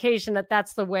good indication that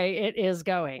that's the way it is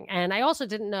going. And I also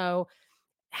didn't know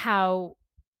how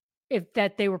if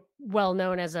that they were well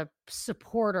known as a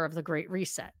supporter of the Great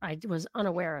Reset. I was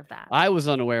unaware of that. I was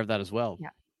unaware of that as well. Yeah.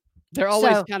 They're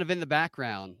always So, kind of in the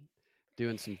background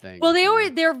doing some things. well,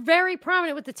 they're very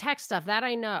prominent with the tech stuff, that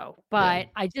I know, Yeah. but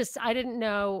I didn't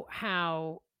know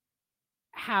how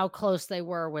close they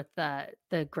were with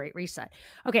the Great Reset.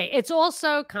 Okay, it's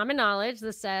also common knowledge.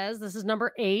 This is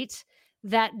number 8,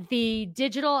 that the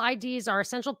digital IDs are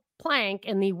essential plank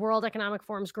in the World Economic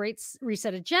Forum's Great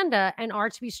Reset agenda and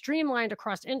are to be streamlined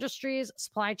across industries,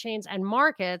 supply chains, and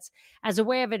markets as a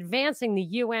way of advancing the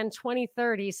UN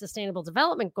 2030 Sustainable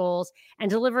Development Goals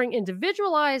and delivering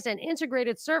individualized and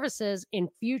integrated services in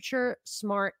future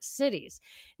smart cities.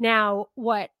 Now,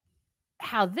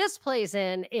 how this plays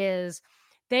in is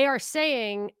they are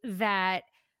saying that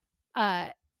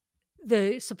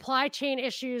the supply chain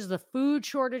issues, the food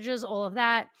shortages, all of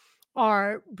that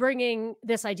are bringing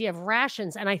this idea of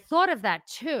rations. And I thought of that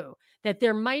too, that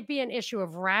there might be an issue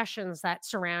of rations that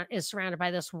is surrounded by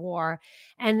this war.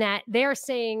 And that they're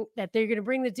saying that they're going to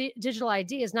bring the digital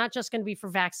ID is not just going to be for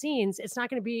vaccines. It's not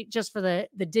going to be just for the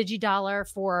DigiDollar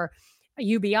for a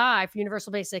UBI, for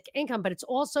universal basic income, but it's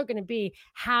also going to be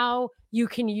how you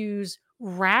can use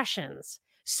rations.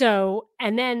 So,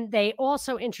 and then they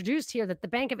also introduced here that the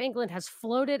Bank of England has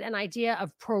floated an idea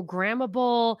of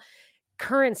programmable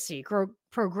currency,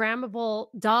 programmable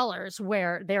dollars,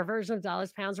 where their version of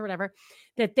dollars, pounds, or whatever,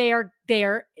 that they are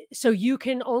so you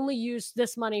can only use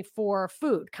this money for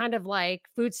food, kind of like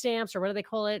food stamps, or what do they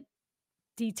call it?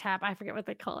 DTAP, I forget what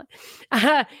they call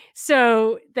it.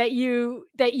 So that you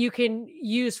can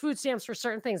use food stamps for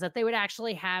certain things, that they would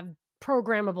actually have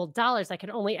programmable dollars that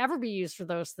could only ever be used for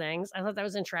those things. I thought that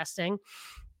was interesting.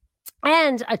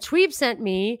 And a tweet sent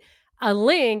me a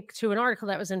link to an article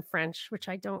that was in French, which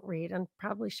I don't read and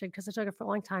probably should because I took it for a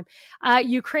long time.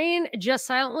 Ukraine just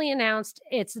silently announced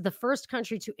it's the first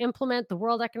country to implement the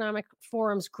World Economic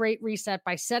Forum's Great Reset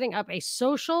by setting up a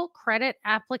social credit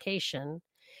application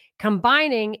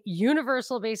combining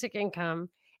universal basic income,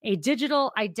 a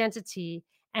digital identity,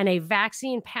 and a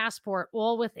vaccine passport,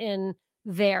 all within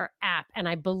their app. And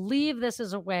I believe this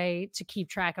is a way to keep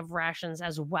track of rations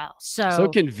as well. So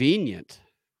convenient.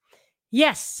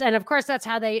 Yes, and of course that's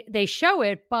how they show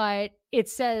it, but it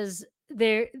says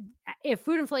there, if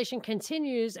food inflation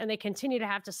continues and they continue to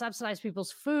have to subsidize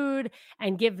people's food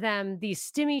and give them these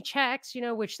stimmy checks,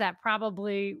 which that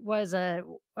probably was a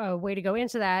way to go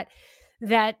into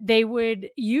that they would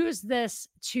use this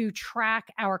to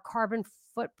track our carbon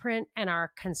footprint and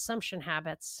our consumption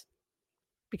habits,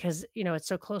 because it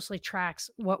so closely tracks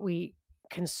what we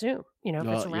consume. If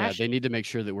it's a ration. They need to make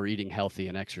sure that we're eating healthy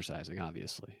and exercising,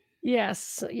 obviously.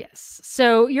 Yes.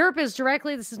 So Europe is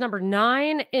this is number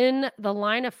 9 in the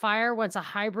line of fire once a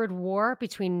hybrid war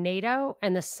between NATO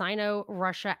and the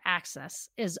Sino-Russia axis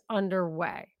is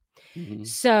underway. Mm-hmm.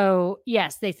 So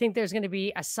yes, they think there's going to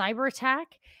be a cyber attack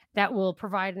that will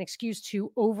provide an excuse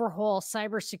to overhaul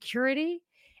cybersecurity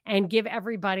and give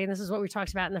everybody, and this is what we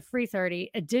talked about in the Free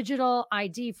 30, a digital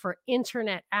ID for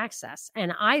internet access.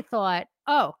 And I thought,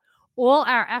 all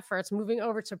our efforts moving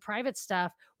over to private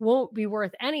stuff won't be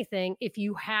worth anything if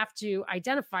you have to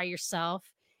identify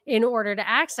yourself in order to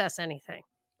access anything,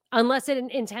 unless it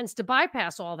intends to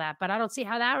bypass all that. But I don't see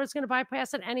how that is going to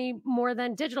bypass it any more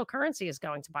than digital currency is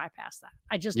going to bypass that.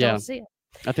 I just don't see it.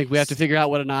 I think we have to figure out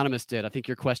what Anonymous did. I think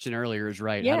your question earlier is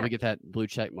right. How do Yeah. we get that blue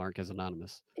check mark as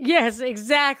Anonymous? Yes,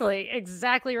 exactly.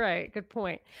 Exactly right. Good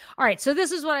point. All right. So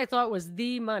this is what I thought was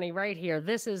the money right here.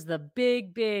 This is the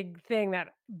big, big thing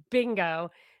that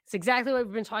bingo. It's exactly what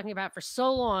we've been talking about for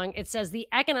so long. It says the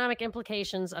economic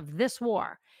implications of this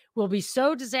war will be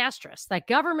so disastrous that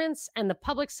governments and the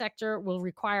public sector will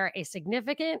require a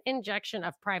significant injection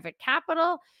of private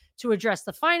capital to address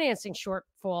the financing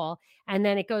shortfall. And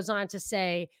then it goes on to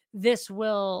say this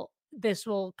will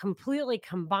completely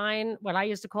combine what I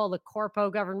used to call the corpo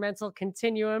governmental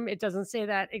continuum. It doesn't say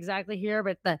that exactly here,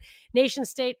 but the nation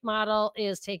state model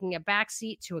is taking a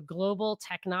backseat to a global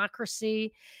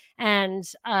technocracy. And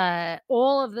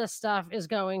all of this stuff is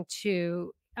going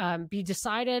to be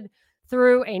decided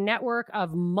through a network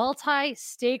of multi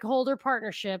stakeholder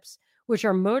partnerships, which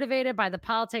are motivated by the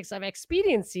politics of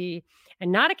expediency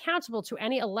and not accountable to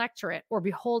any electorate or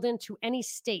beholden to any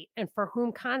state, and for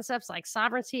whom concepts like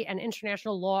sovereignty and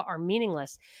international law are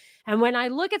meaningless. And when I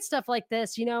look at stuff like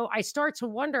this, I start to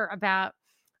wonder about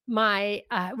I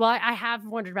have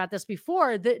wondered about this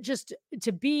before, that just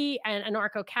to be an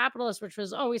anarcho-capitalist, which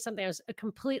was always something I was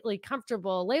completely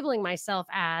comfortable labeling myself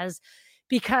as,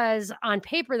 because on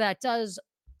paper that does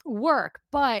work.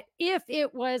 But if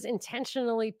it was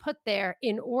intentionally put there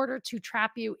in order to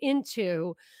trap you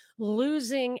into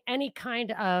losing any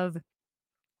kind of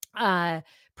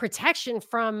protection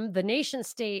from the nation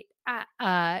state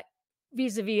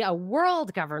vis-a-vis a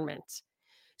world government,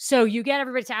 so you get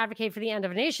everybody to advocate for the end of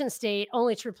a nation state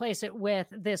only to replace it with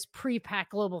this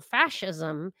pre-packed global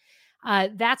fascism,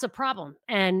 that's a problem.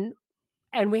 And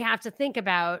we have to think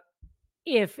about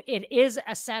if it is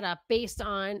a setup based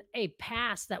on a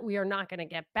past that we are not going to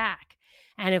get back.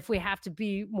 And if we have to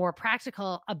be more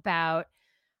practical about,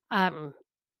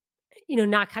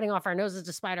 not cutting off our noses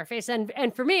to spite our face.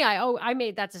 And for me, I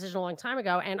made that decision a long time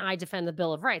ago, and I defend the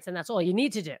Bill of Rights, and that's all you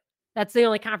need to do. That's the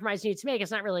only compromise you need to make.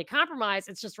 It's not really a compromise.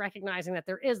 It's just recognizing that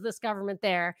there is this government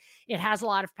there. It has a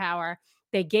lot of power.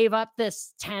 They gave up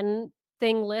this 10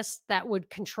 thing list that would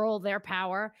control their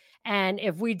power. And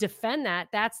if we defend that,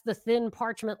 that's the thin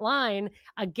parchment line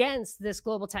against this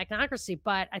global technocracy.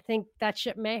 But I think that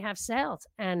ship may have sailed.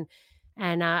 And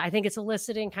I think it's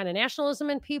eliciting kind of nationalism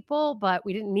in people, but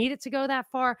we didn't need it to go that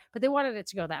far. But they wanted it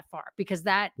to go that far because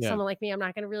someone like me, I'm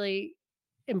not going to really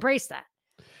embrace that.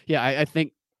 Yeah, I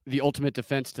think the ultimate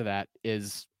defense to that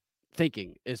is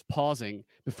thinking, is pausing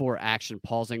before action,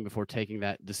 pausing before taking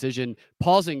that decision,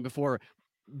 pausing before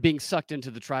being sucked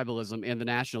into the tribalism and the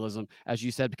nationalism, as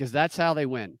you said, because that's how they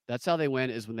win. That's how they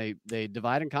win, is when they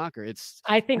divide and conquer.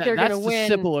 I think they're going to win.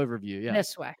 Simple overview. Yeah.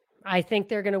 This way. I think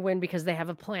they're going to win because they have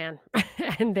a plan.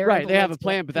 And they're right. They have a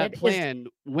plan, but that plan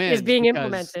is being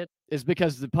implemented. Is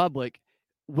because the public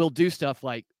will do stuff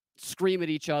like scream at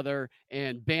each other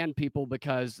and ban people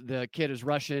because the kid is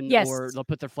Russian, or they'll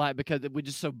put their flag, because we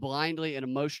just so blindly and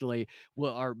emotionally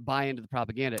are buy into the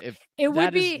propaganda. If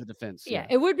that is the defense. Yeah,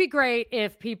 it would be great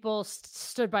if people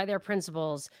stood by their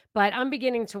principles, but I'm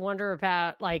beginning to wonder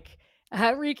about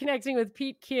reconnecting with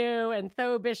Pete Q and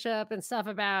Tho Bishop and stuff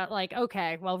about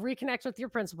okay, well, reconnect with your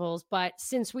principles, but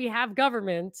since we have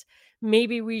government,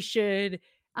 maybe we should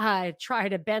try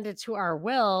to bend it to our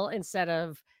will instead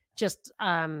of just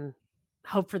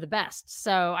hope for the best.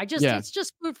 So it's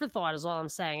just food for thought is all I'm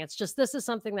saying. It's just, this is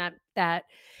something that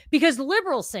because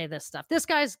liberals say this stuff. This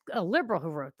guy's a liberal who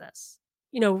wrote this,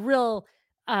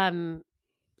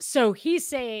 so he's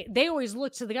saying they always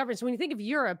look to the government. So when you think of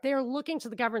Europe, they're looking to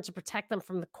the government to protect them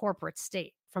from the corporate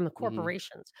state, from the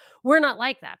corporations. Mm-hmm. We're not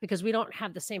like that because we don't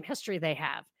have the same history they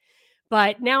have.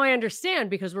 But now I understand,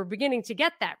 because we're beginning to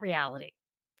get that reality.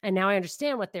 And now I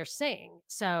understand what they're saying.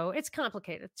 So it's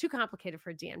complicated, too complicated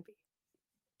for DNB.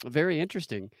 Very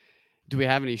interesting. Do we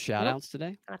have any shout outs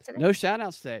today? Not today. No shout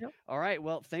outs today. Nope. All right.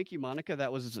 Well, thank you, Monica.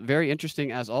 That was very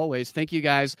interesting as always. Thank you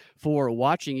guys for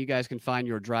watching. You guys can find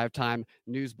your Drive Time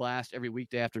News Blast every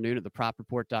weekday afternoon at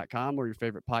thepropreport.com or your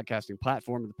favorite podcasting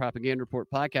platform, the Propaganda Report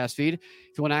podcast feed.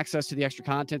 If you want access to the extra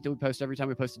content that we post every time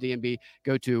we post a DNB,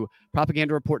 go to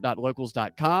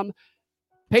propagandareport.locals.com,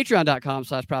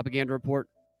 patreon.com/propagandareport,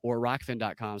 or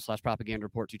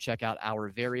rockfin.com/propagandareport to check out our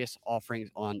various offerings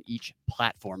on each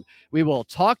platform. We will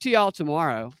talk to y'all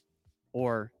tomorrow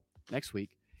or next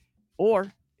week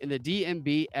or in the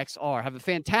DNB XR. Have a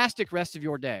fantastic rest of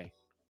your day.